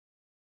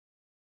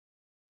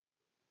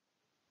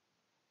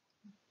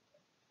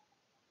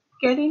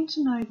Getting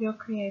to Know Your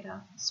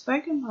Creator,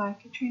 spoken by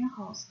Katrina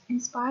Hulse,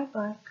 inspired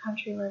by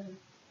country living.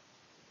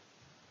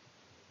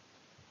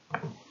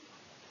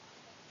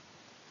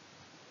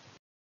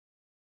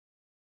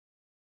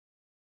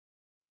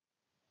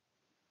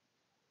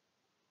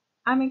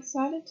 I'm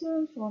excited to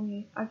inform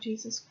you of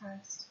Jesus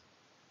Christ.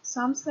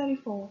 Psalms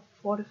 34,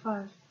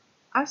 4-5.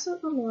 I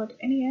sought the Lord,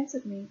 and he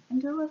answered me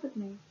and delivered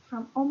me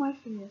from all my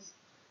fears.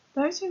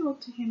 Those who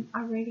look to him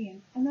are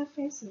radiant, and their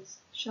faces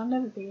shall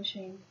never be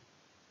ashamed.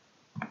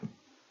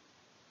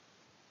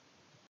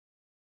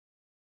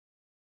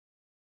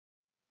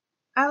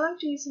 I love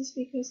Jesus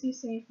because he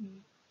saved me.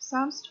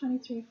 Psalms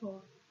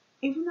 23:4.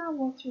 Even though I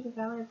walk through the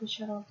valley of the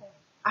shadow of death,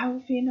 I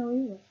will fear no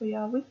evil, for you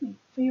are with me.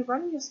 For your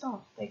rod and your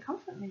staff, they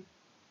comfort me.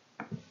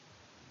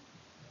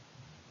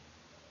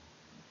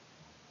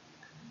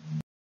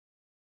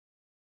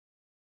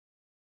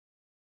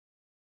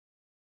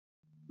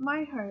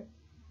 My hope.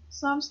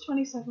 Psalms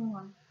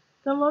 27:1.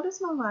 The Lord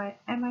is my light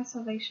and my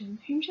salvation.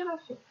 Whom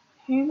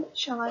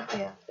shall I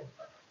fear?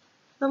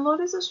 The Lord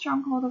is a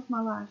stronghold of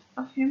my life.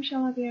 Of whom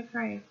shall I be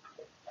afraid?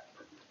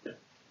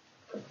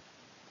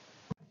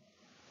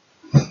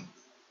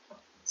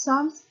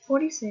 Psalms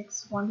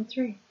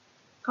 46:1-3.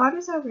 God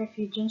is our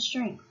refuge and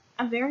strength,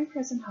 a very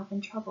present help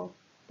in trouble.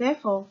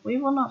 Therefore we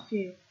will not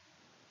fear,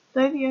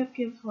 though the earth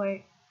give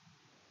way,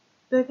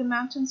 though the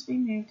mountains be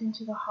moved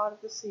into the heart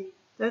of the sea,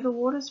 though the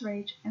waters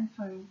rage and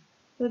foam,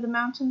 though the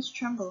mountains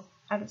tremble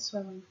at its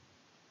swelling.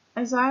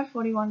 Isaiah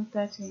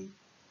 41:13.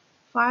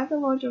 For I, the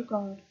Lord your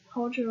God,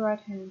 hold your right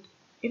hand.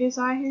 It is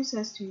I who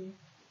says to you,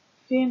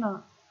 fear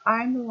not,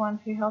 I am the one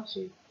who helps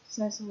you,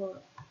 says the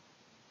Lord.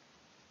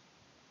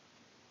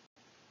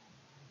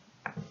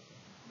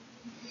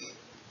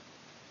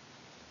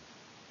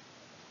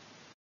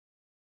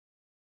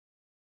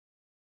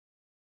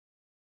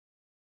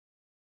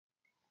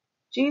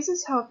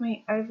 Jesus helped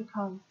me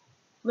overcome.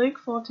 Luke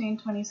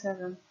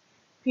 14:27.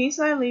 Peace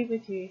I leave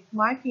with you,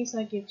 my peace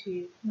I give to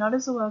you, not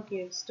as the world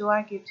gives, do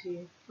I give to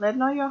you. Let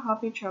not your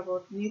heart be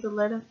troubled, neither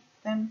let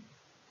them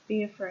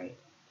be afraid.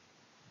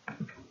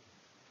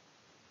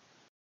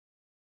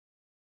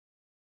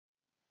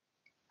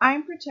 I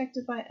am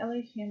protected by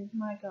Elohim,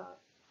 my God.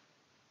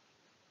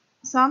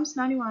 Psalms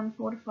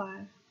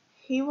 91:4-5.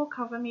 He will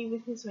cover me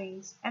with his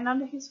wings, and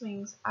under his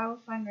wings I will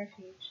find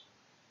refuge.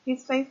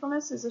 His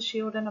faithfulness is a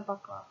shield and a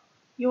buckler.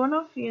 You will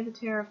not fear the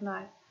terror of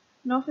night,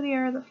 nor for the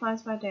arrow that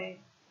flies by day.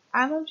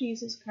 I love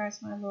Jesus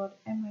Christ, my Lord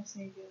and my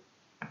Savior.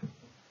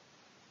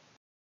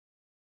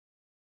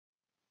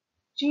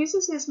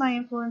 Jesus is my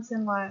influence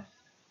in life.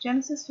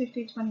 Genesis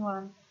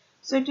 50:21.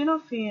 So do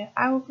not fear,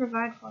 I will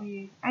provide for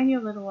you and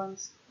your little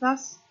ones.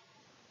 Thus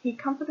he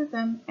comforted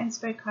them and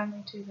spoke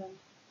kindly to them.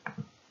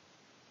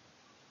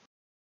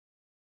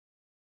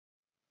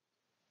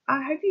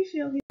 I hope you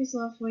feel his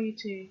love for you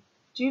too.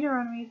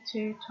 Deuteronomy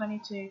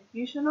 2:22.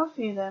 You shall not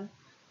fear them,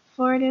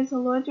 for it is the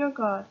Lord your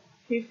God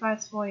who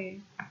fights for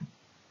you.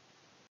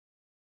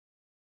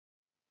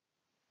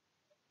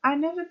 I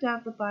never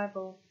doubt the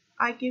Bible.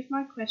 I give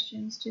my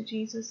questions to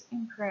Jesus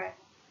in prayer.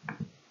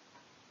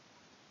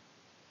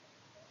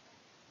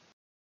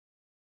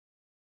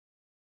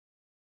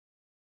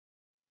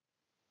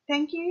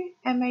 Thank you,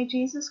 and may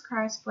Jesus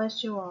Christ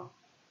bless you all.